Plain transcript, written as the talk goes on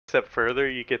step further,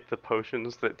 you get the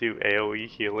potions that do AoE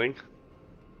healing.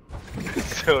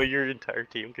 So your entire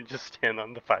team can just stand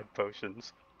on the 5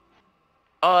 potions.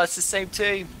 Oh, it's the same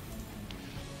team.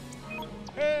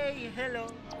 Hey, hello.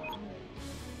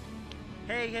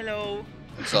 Hey, hello.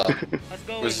 What's up? How's it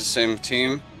going? Was the same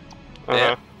team?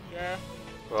 Uh-huh. Yeah.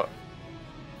 Well,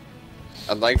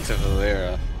 I like the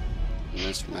Valera in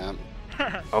this map.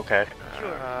 okay.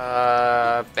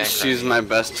 Sure. She's my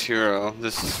best hero.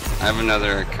 I have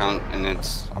another account and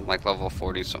I'm like level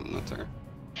 40 something with her.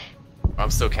 I'm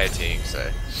still KTing, so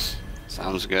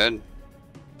Sounds good.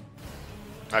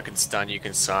 I can stun, you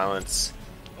can silence,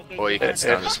 Okay, or you can If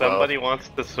stun as well. somebody wants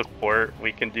to support,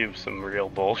 we can do some real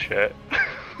bullshit.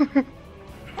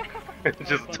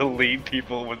 Just to lead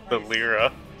people with the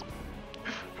Lyra.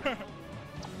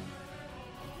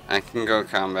 I can go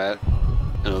combat.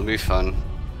 It'll be fun.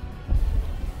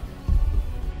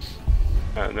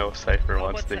 No, Cypher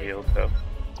wants to heal though.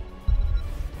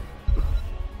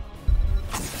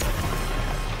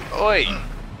 Oi!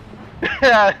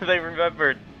 Yeah, they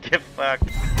remembered. Get fucked.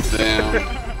 Damn.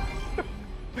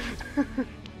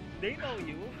 They know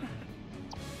you.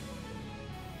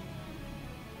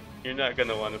 You're not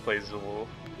gonna want to play Zool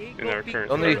Okay, in go our pick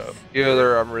current Only setup.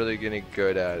 healer I'm really getting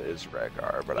good at is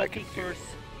Rhaegar, but Go I can pick do. first.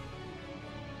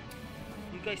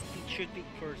 You guys should pick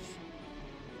first.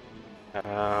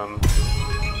 Um,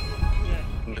 Yeah.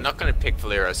 I'm not gonna pick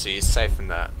Valera, so you're safe from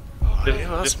that. Just- Yeah,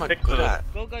 that's just my pick good the-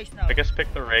 at. Go guys now. I guess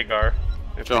pick the Rhaegar.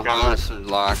 If you got- Johannes is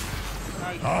locked.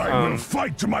 Nice. I will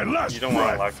fight to my last You don't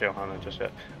want to breath. lock Johanna just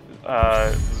yet.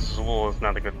 Zool is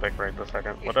not a good pick right this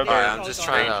second. What If other? they- I'm just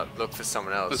trying to look for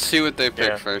someone Let's else. see what they pick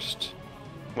Yeah. first.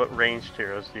 What ranged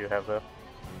heroes do you have though?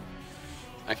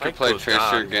 I could Like play Gul'dan.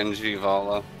 Tracer, Genji,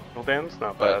 Valla, Gul'dan's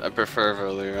not but I bad. prefer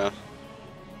Valera.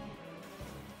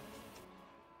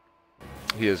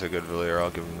 He is a good Valera, I'll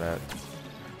give him that.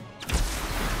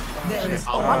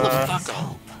 Oh,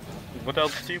 motherfucker! What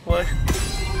else do you play?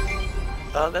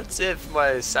 Oh, that's it for my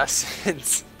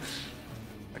assassins.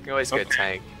 I can always go Okay.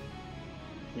 tank.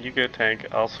 You go tank,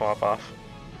 I'll swap off.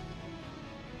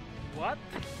 What?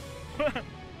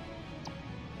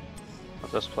 I'll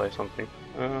just play something.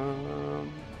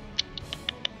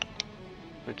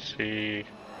 Let's see.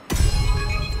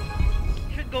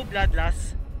 You should go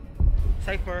Bloodlust.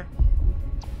 Cypher.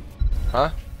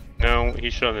 Huh? No, he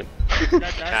shouldn't.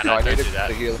 Bloodlust. No, I don't needed do that.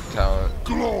 the healing talent.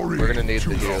 Glory We're gonna need to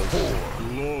the heals. Horde.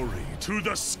 Glory to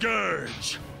the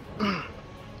Scourge. Can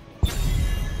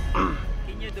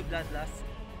you do Bloodlust?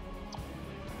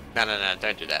 No,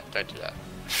 don't do that. Don't do that.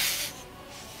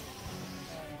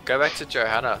 Go back to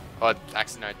Johanna. Oh,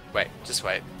 actually, no. Wait, just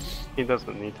wait. He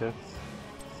doesn't need to.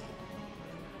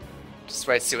 Just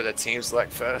wait, see what the team's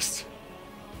like first.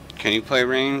 Can you play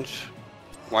range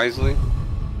wisely?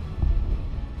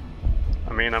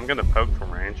 I mean, I'm gonna poke from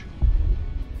range.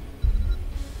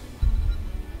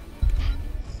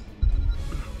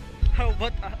 How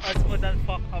about us mo than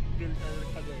fuck up build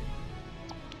again?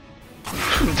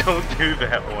 Don't do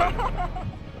that one.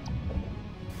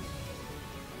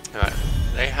 Alright,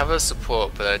 they have a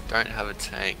support, but they don't have a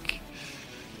tank.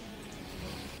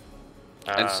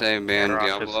 I'd say ban Garrosh is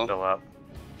Diablo. still up.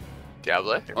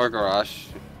 Diablo? Or Garrosh.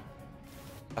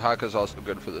 Haka's also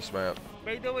good for this map.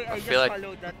 By the way, I just feel like-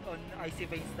 followed that on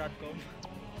icyveins.com.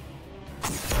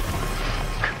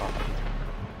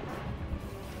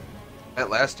 That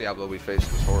last Diablo we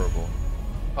faced was horrible.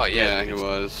 Oh Yeah, yeah, he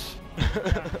was.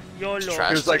 YOLO. Trash.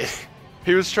 He was like,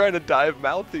 he was trying to dive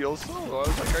Malthiel solo. I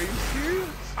was like, are you serious?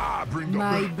 Ah, bring the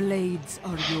My red. blades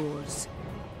are yours.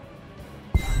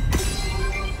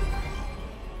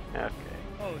 Okay.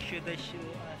 Oh, should I do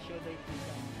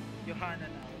Johanna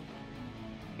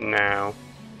now? No.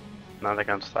 Not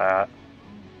against that.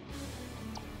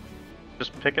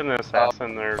 Just pick an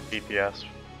assassin or DPS.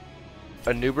 A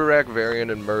Nubarak, Varian,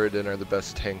 and Muradin are the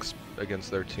best tanks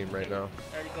against their team right now.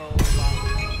 There you go.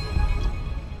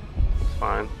 It's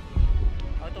fine.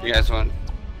 You guys want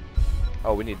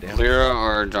Oh, we need damage. Lyra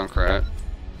or Junkrat?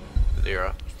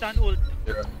 Lyra. Stun ult.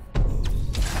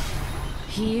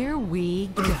 Here we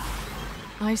go.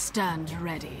 I stand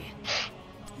ready.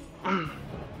 I'll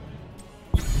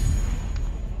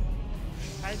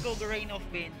go the Rain of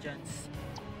Vengeance.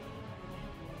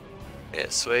 Yeah,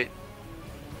 sweet.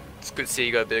 It's good to see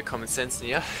you got a bit of common sense in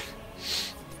you.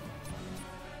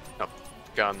 Not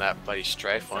go on that bloody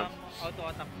strafe Some one. auto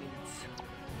attack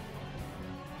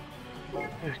builds.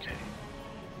 Okay.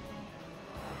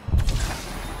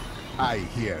 I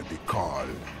hear the call.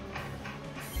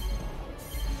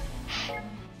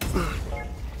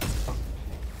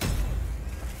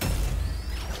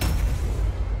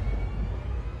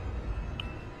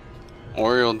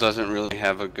 Oriole doesn't really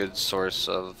have a good source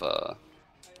of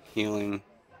healing.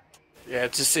 Yeah,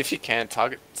 just if you can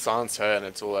target silence her and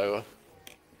it's all over.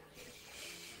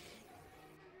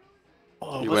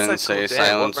 Oh, You what's wouldn't that say called, Dan?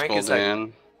 silence What rank is that?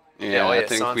 Gul'dan? Yeah, Yeah, oh I yeah,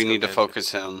 think silence we need to Gul'dan.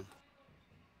 focus him.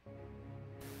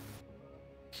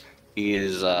 He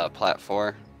is plat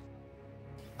 4.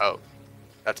 Oh,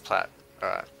 that's plat.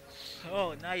 Alright.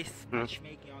 Oh, nice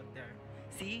matchmaking out there.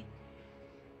 See?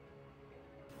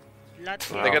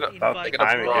 Lots Well, They're gonna- invite they're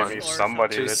gonna Time to give me or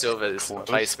somebody Two that's silvers, close.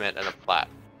 placement, and a plat.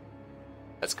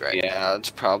 That's great. Yeah, it's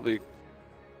probably.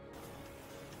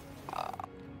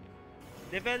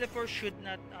 Developers should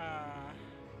not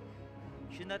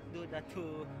do that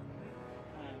to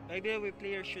by the way,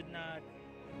 players should not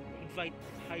invite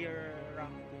higher rank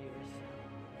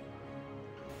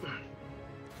players.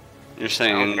 You're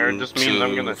saying care, it just means to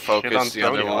I'm gonna shit focus on the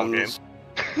other Sony all ones.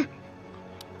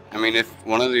 I mean, if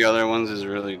one of the other ones is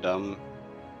really dumb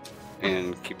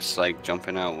and keeps like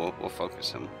jumping out, we'll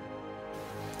focus him.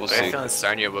 We'll I see. feel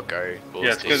Sonya will go balls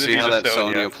Yeah, it's deep. because See if how you that just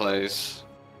Sonya Sonya. plays.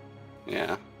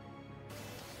 Yeah.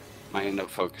 Might end up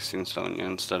focusing Sonya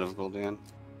instead of Gul'dan.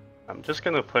 I'm just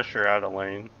gonna push her out of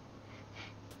lane.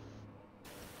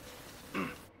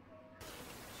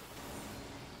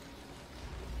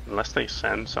 Unless they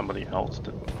send somebody else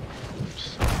to.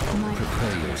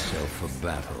 Prepare yourself for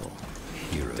battle,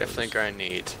 heroes. Definitely gonna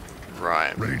need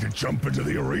Rhyme. Ready to jump into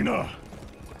the arena?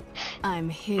 I'm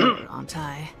here, aren't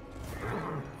I?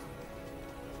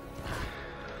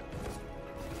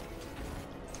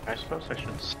 I suppose I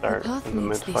should start path in the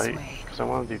leads this mid-fight, way. because I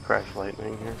want to do Crash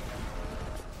Lightning here.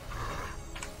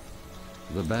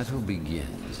 The battle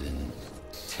begins in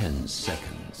 10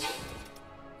 seconds.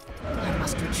 I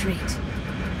must retreat.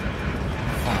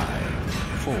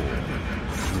 5, 4,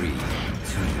 3, 2,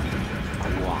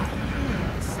 1.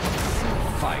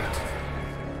 Fight.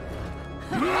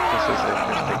 This is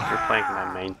interesting, you're playing my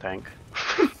main tank.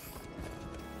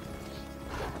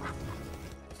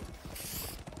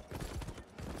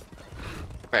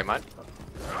 Wait, mine?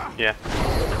 Yeah.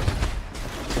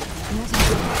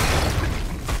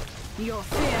 Your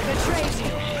fear betrays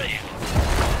you.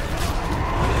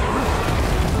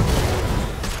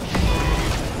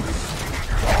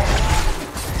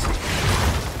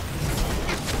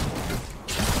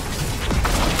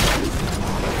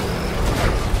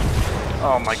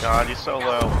 Oh my god, he's so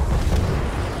low.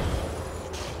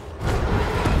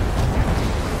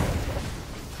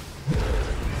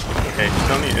 Okay,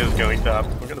 Sony is going top.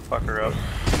 We're gonna fuck her up.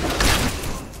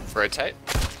 Rotate?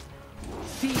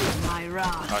 Feel my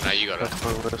wrath. Oh no, you got it. That's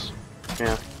what it is.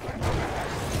 Yeah.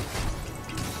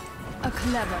 A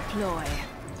clever ploy.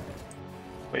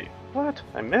 Wait, what?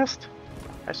 I missed?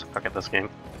 I suck at this game.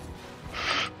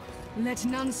 Let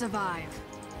none survive.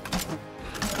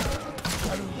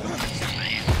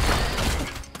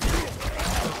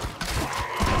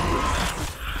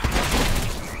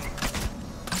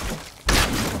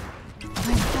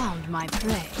 I found my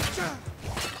prey.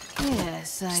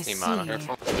 Yes, I Just see. need mana here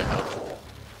for your help.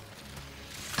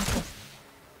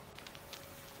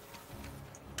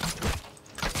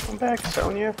 Come back,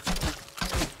 Sonya.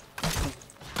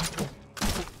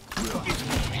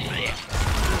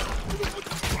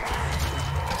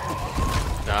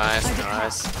 Nice,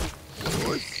 nice.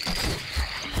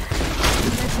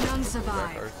 Let none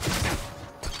survive.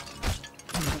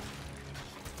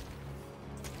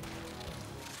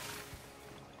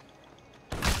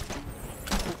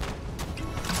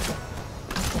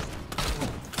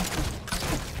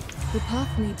 The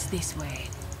path leads this way.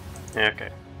 Yeah, okay.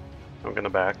 I'm gonna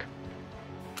back.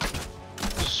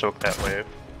 Soak that wave.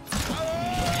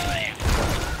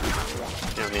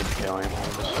 You don't need to kill him.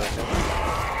 Just soak it.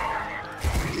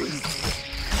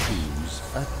 Choose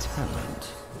a talent.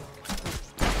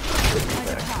 I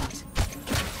depart.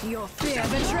 Your fear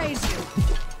betrays you.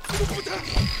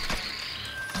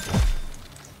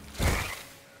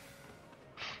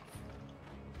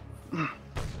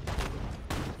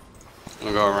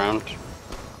 We'll go around.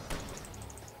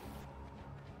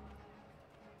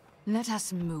 Let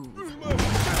us move.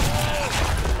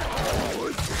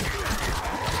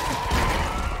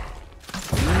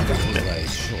 The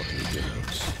rise shortly,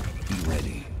 heroes. Be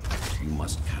ready. You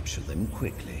must capture them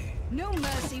quickly. No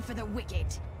mercy for the wicked.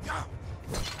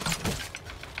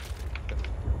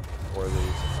 Or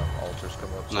these altars come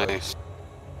up. so- Nice.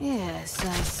 Yes,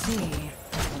 I see.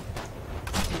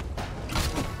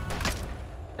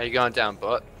 How you going down,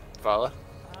 bot? Valla?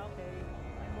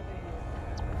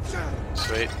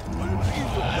 Sweet.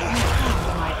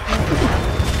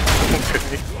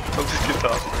 Okay, I'll just get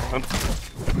off around.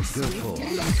 Therefore,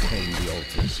 claim the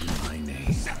altars in my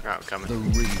name. Oh, I'm coming. The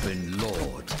Raven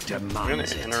Lord I'm gonna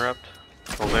demands it. interrupt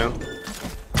Hold down.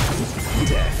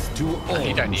 Death to all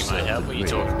You don't who need my serve help, the what are you Great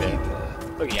talking about?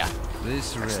 Reaper. Look at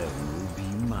This realm will be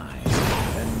mine,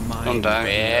 and mine. Don't die.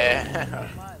 yeah.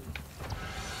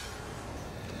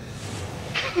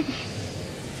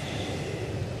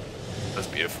 That's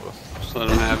beautiful. Just let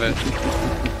him have it.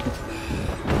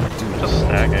 Just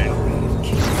stacking.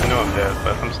 I know I'm dead,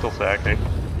 but I'm still stacking.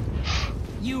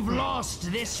 You've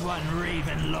lost this one,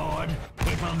 Raven Lord.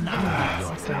 It will not be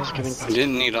your last. You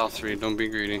didn't need all three. Don't be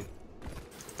greedy.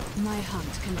 My hunt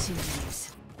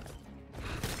continues.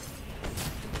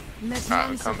 Let Alright,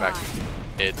 none come back.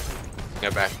 survive. It. Go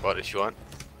back bot if you want.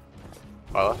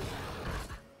 Valla.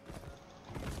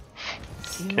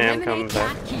 Cam come Eliminate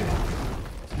back. that hero.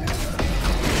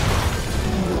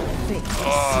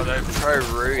 Oh, those pro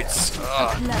roots.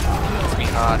 Oh, Clever. it's me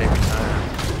hard every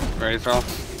time. Ready, throw?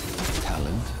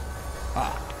 Talent?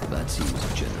 Ah, that seems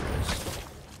generous.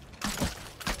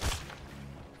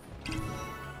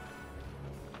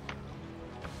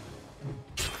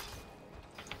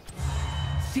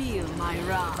 Feel my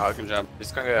wrath. Oh, good job.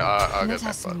 Just gonna go. I'll go Let back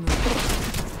us bot. move.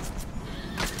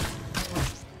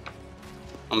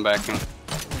 I'm backing.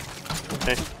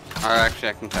 Okay. Or actually,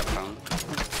 I can tap down.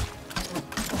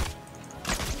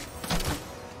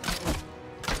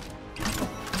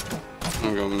 I'm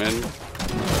gonna go mid.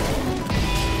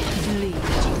 Bleed,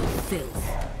 you filth.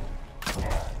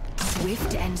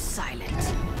 Swift and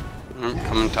silent. I'm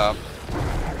coming top.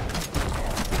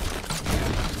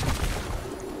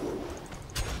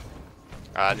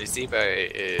 The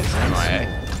Zebo is MIA.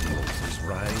 Waters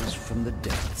rise from the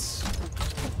depths.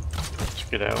 Let's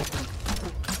get out.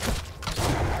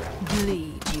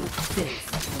 Bleed, you filth.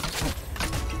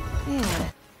 Yeah.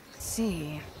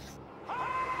 See.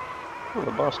 Oh,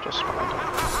 the boss just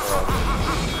spawned.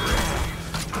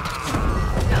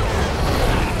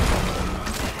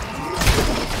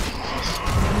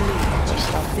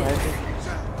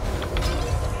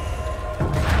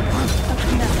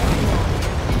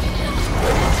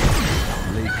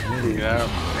 Lay claim Yeah.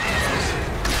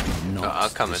 I'll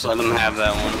come Just let them have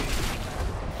that one.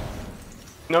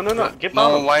 No, no, no. Get No,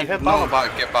 bottom. why? You hit No,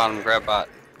 bottom. get bottom. Grab bot.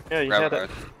 Yeah, you Grab had it. it.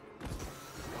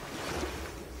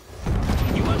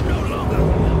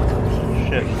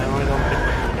 Shit, now I don't think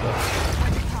we can get up.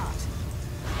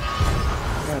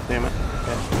 God damn it.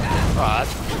 Okay. Oh,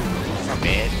 that's not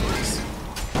bad, boys.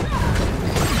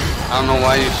 I don't know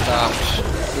why you stopped.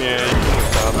 Yeah, you can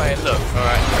stop. Alright, look.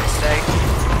 Alright, stay.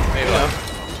 Maybe Yeah. like.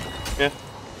 Yeah,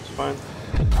 it's fine.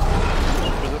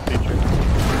 For the future.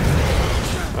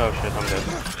 Oh shit, I'm dead.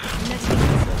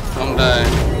 Don't die.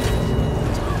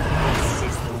 This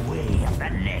is the way of the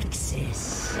Nexus.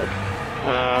 We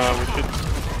should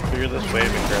clear this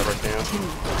wave and grab our camp.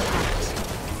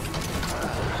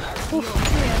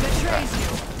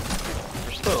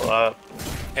 We're still up.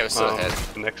 Yeah, we're still ahead.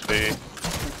 The next phase.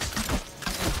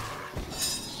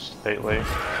 Stately.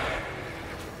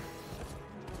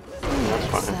 That's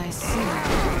fine. I see.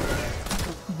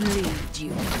 Bleed,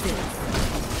 you filth.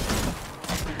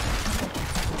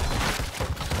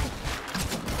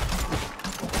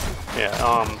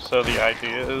 Yeah, so the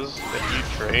idea is if you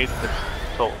trade,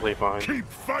 it's totally fine. Keep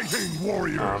fighting,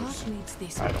 warriors! Path leads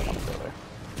this I don't way. want to go there.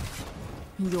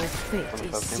 Your fate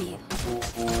is sealed.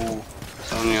 Ooh,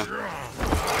 Sonya.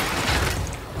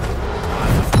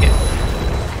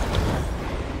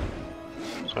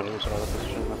 Sonya's out of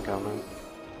position, I'm coming.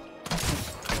 I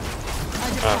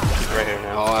Oh, depart. she's right here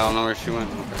now. Oh, I don't know where she went.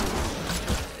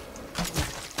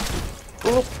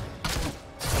 Oop.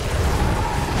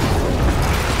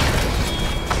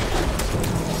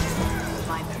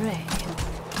 My prey.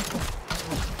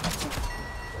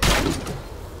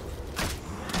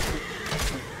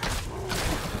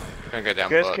 Gonna go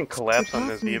down You guys bot. can The collapse on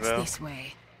the path leads Zebo. this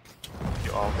way.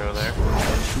 You all go there.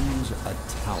 choose a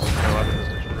tower. Go out of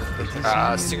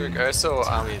position. Secret Curse or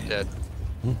Army of Dead?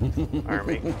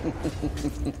 Army. Bleed.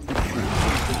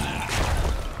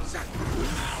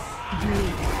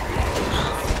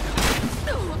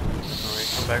 Alright,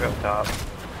 come back up top.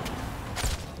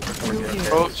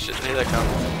 Oh shit, here they come.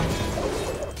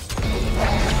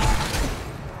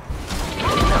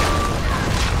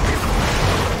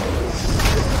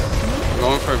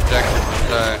 Going for objective.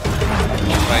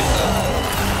 Fight that.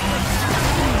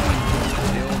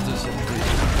 They'll disappear.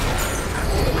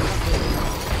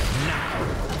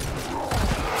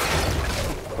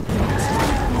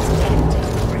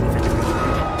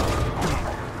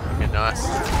 Okay, nice.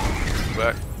 Good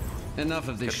work. Enough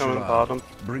of this Get them in charade. bottom.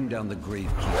 Bring down the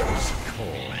Gravekeeper's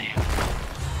call.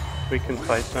 We can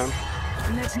fight them.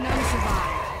 Let none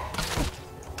survive.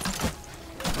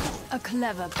 A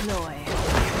clever ploy.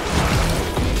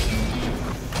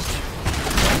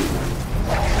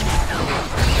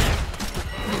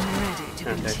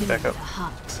 Okay, back up. the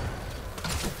hunt.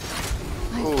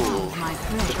 I Ooh, found my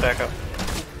prey. just back up.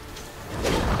 I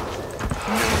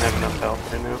don't have enough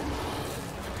health right now.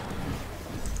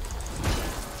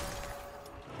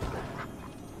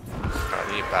 Alright,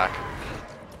 I need back.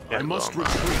 Yeah, I must well,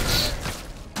 retreat.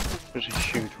 there's a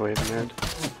huge wave in mid.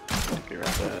 Get rid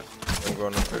of that. I'm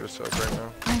going to play this up right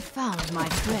now. I found my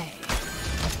prey.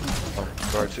 Oh,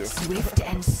 sorry too. Swift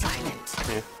and silent.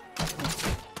 Yeah.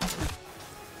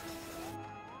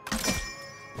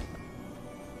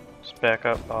 Just back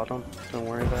up bottom. Don't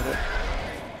worry about it.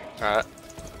 Alright.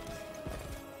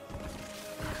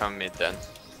 Come mid then.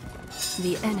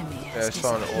 The enemy Yeah, I has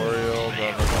saw an disappeared. Oriole, but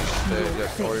I'm gonna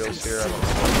stay. Yeah, Oriole's here. I don't know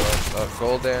what else.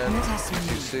 Golden,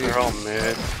 TC. They're all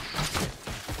mid.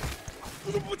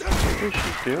 What is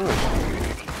she doing?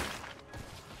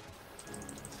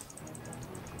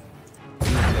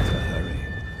 Never hurry.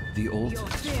 The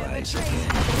altars rise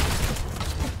again.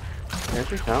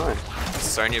 Every time.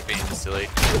 Sonya being silly.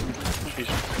 She's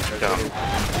dumb.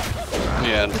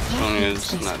 Yeah, Sonya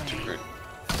is not too great.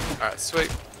 Alright,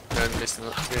 sweet. No missing,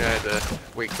 you know, the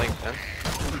weak link then.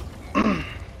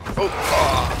 Oh,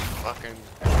 fucking.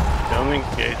 Don't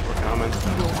engage, we're coming.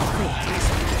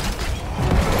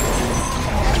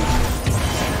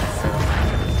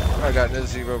 I got an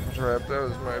Zero trap. That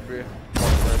was my B.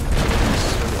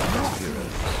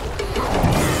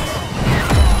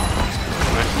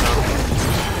 Nice jump.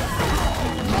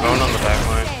 Going on the back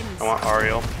line. I want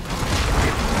Ariel.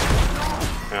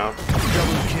 No. I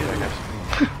guess.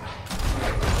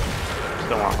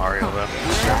 Still want Ariel though.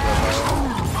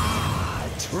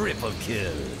 Triple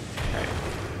kill.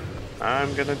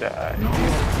 I'm gonna die.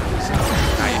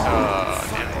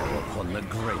 Upon the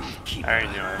great keeper. I already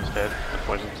knew I was dead. The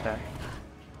poison stack.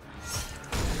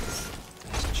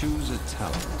 Choose a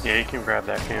talent. Yeah, you can grab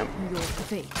that camp. Your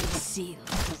fate is sealed.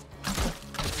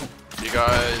 Do you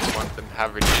guys want them to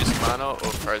have reduced mana or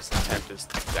Frozen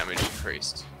Tempest damage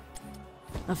increased?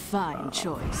 A fine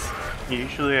choice.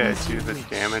 Usually I do the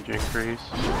damage increase.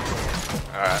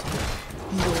 Alright.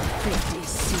 Your fate is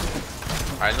sealed.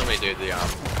 I normally do the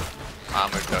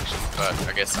armor reduction, but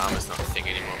I guess armor's not a thing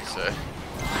anymore, so.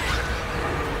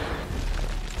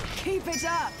 Keep it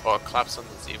up. Or claps on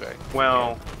the Zebo.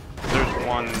 Well, there's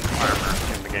one armor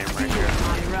in the game right here.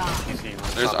 Easy.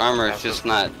 There's armor, it's just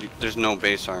not. There's no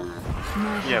base armor.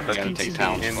 Yeah, but You gotta take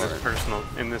talents in for this it.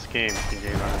 in this game, you can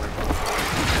gain armor.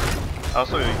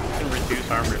 Also, you can reduce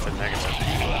armor to negative.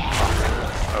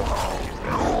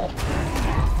 Oh,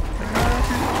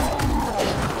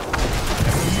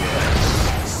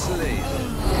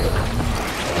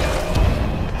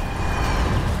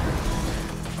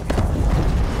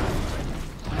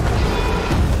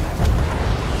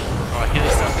 Oh, heal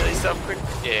yourself quick.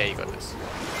 Yeah, you got this.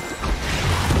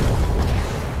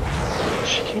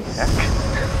 she came back.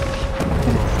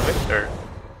 With her.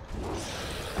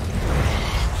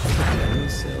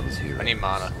 Themselves here. I need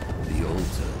mana. The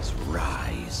altars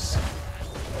rise.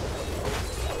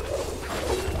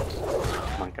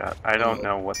 Oh my god, I don't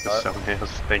know what the Sonya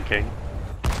is thinking.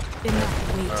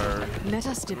 Enough waiting. Let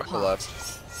us depart. Left.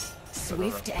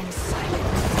 Swift and silent.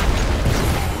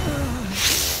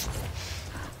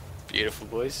 Beautiful,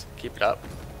 boys. Keep it up.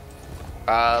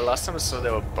 Last time I saw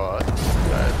they were bot.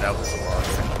 That was a lot.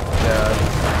 Yeah.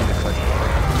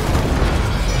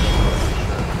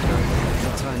 The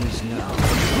time is now.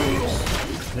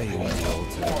 Claim the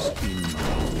altars in my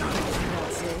name.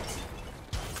 That's it.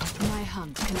 My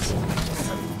hunt continues.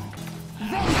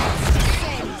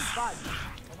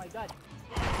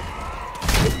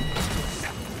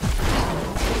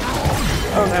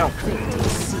 Oh no!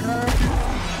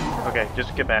 Okay,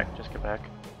 just get back, just get back.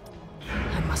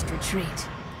 I must retreat.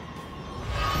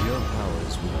 Your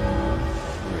powers will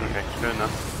be Okay, good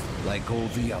enough. like all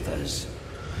the others.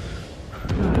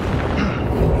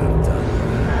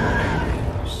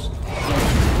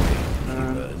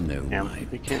 Yeah,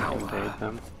 we can't invade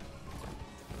them.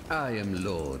 I am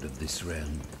lord of this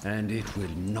realm, and it will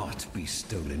not be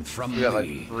stolen from We got like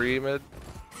me. 3 mid.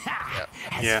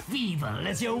 As Yeah. feeble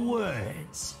as your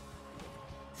words.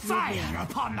 Fire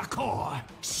upon the core.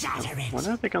 Shatter it. When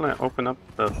are they gonna open up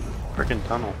the frickin'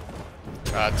 tunnel?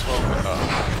 12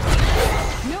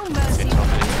 No mercy. 12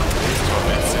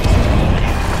 minutes.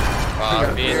 I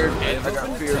got feared. Mid. I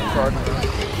got feared. Fuck.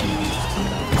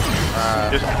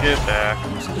 Just get back.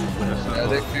 Yeah,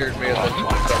 they feared me and then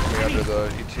stuck me under the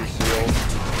ET seal.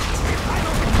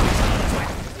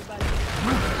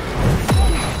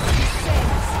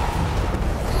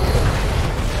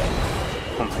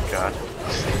 Oh my god.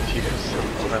 Safety is so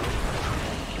low.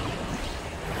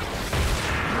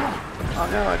 Oh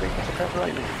no, I think it's a crab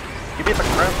lightning. Give me the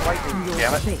crab lightning, Your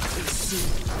damn it. fate is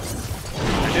sealed.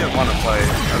 I didn't want to play.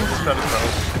 I was just trying to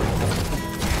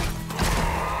poke.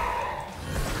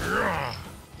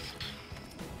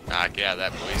 Ah, get out of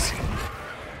that, boys.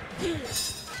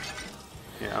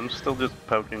 Yeah, I'm still just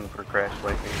poking for crash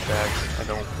lightning attacks. I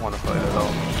don't want to fight at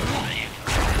all.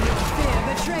 Fear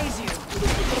betrays you.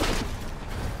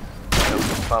 So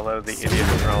follow the idiot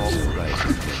trolls.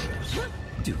 Right,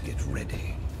 do get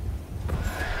ready.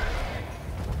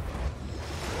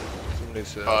 Somebody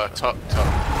said. Top. I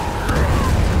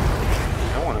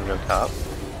don't want to go top.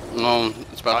 No,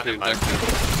 it's about to be ejected.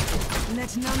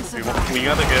 Let none survive. We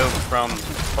gotta go from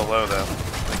below though.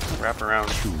 Like wrap around.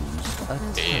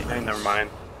 Yeah. Hey, never mind.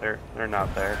 They're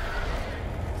not there.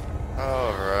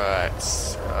 Alright.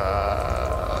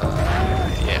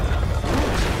 Yeah.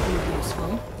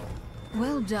 Useful.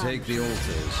 Well done. Take the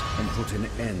altars and put an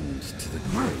end to the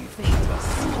grave. Fate is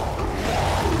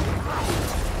sealed.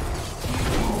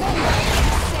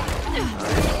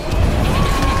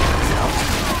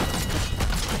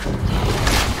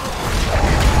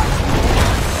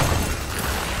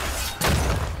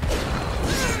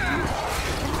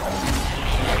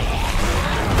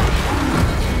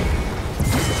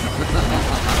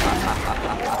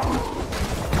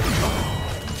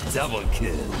 Double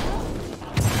kill.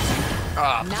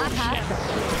 Ah, Not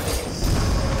half.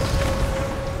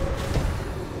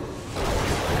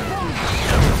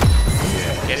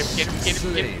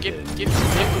 get him.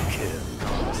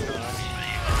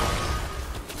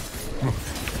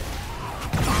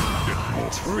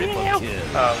 Triple kill. We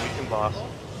can boss.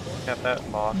 Got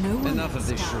that boss. No one Enough of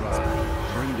this stands. charade.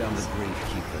 Bring down the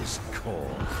Gravekeeper's call.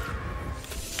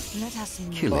 Let us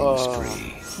move. Killing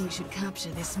spree. We should capture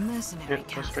this Yeah, mercenary go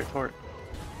camp. straight for it.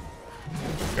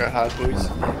 Go hard, boys.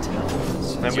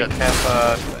 Then we Yep. cap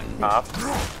top.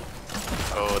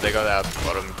 Oh, they got our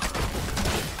bottom.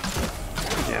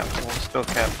 Yeah, we'll still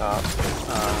cap top.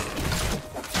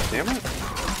 Damn it.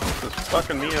 This is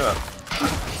fucking me up.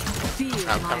 Feel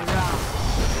I'm my coming. wrath.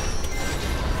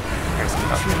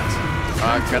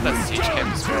 Grab that siege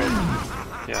camp as well.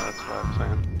 Yeah, that's what I'm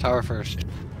saying. Tower first.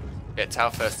 Yeah,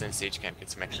 tower first, then siege camp. Get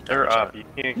some extra They're damage. up. You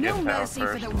can't No get tower mercy for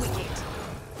first. the wicked.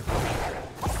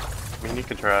 I mean, you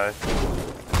can try.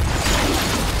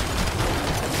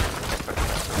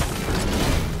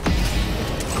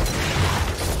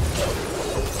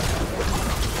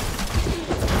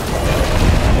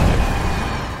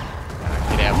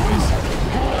 Get out, boys.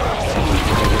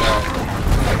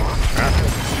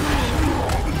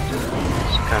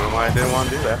 That's kind of why I didn't want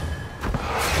to do that.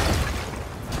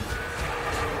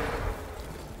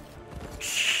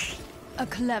 A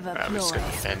clever I'm just ploy.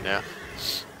 gonna defend now.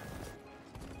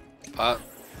 A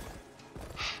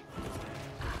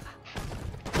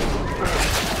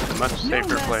much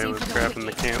safer play was grabbing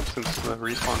the camp since the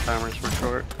respawn timers were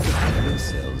short.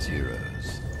 Yourselves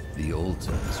heroes. The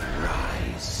altars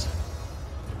rise.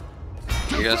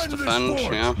 You guys defend,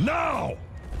 yeah? Now!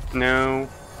 No.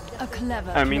 A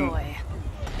clever I mean- ploy.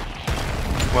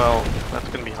 Well, that's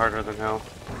gonna be harder than hell.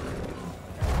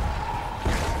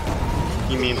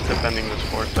 He means defending this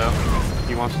fort though.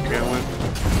 He wants to go in.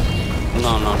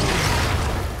 No.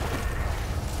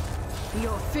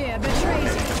 Your fear betrays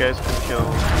you. You guys can kill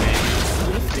maybe.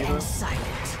 Swift and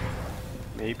silent.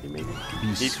 Maybe.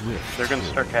 Be swift. They're gonna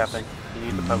start capping. You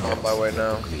need to poke On it. my way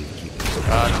now. Gravekeeper's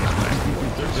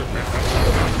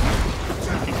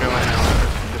Keep going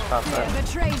now. Just stop Fear that.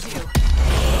 betrays you.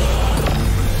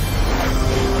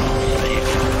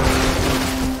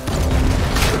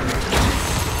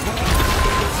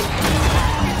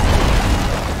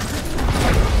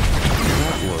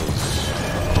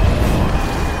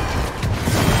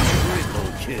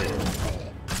 triple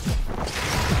kill.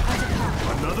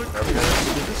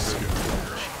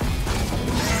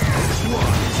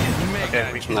 Okay,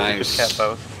 we can Nice. just cap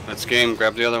both. That's game.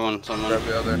 Grab the other one, someone. Grab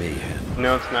the other. Mayhem.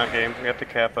 No, it's not game. We have to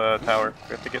cap tower.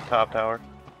 We have to get top tower.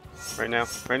 Right now.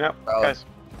 Valla. Guys.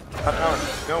 Top tower.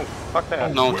 No, fuck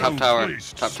that. No, top tower.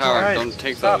 Top tower. Guys, Don't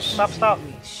take stop, those. Stop.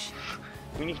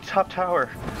 We need top tower.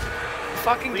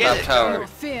 Fucking Top get it. tower. Your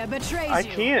fear betrays I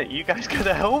you. can't. You guys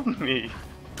gotta help me.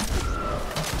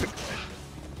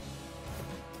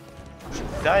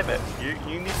 Dive it. You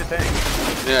need the tank.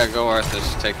 Yeah, go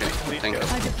Arthas. Take it. Please Tank go.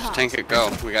 it. I Just depart. tank it. Go.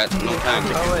 We got no time.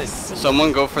 Oh,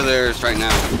 Someone go for theirs right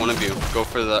now. One of you. Go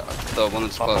for the one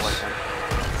that's close.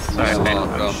 Sorry,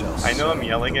 Yeah, go. I know I'm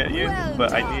yelling at you, Well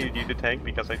but I done. needed you to tank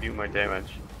because I do more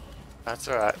damage. That's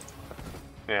alright.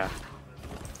 Yeah.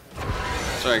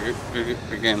 Sorry,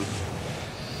 good game.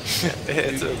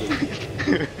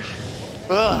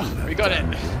 Ugh, we got it.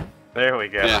 There we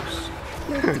go. Yeah.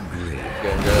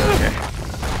 Getting good.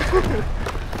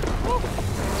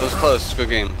 That was close. Good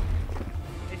game.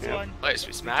 It's Yeah. one. Nice,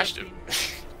 we smashed him.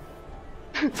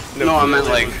 No, I meant it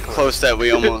like was close that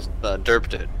we almost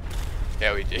derped it.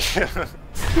 Yeah, we did.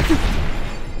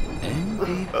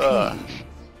 MVP.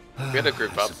 We had a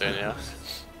group up there now.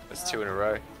 That's 2 in a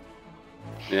row.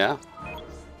 Yeah.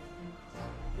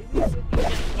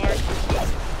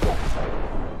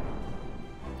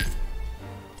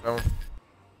 Oh.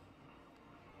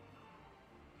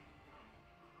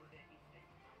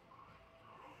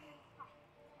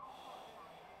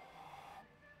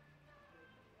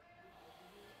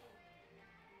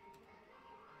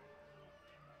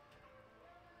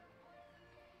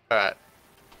 Alright.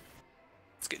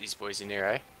 Let's get these boys in here,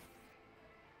 eh?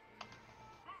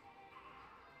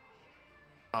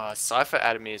 Cypher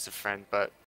added me as a friend, but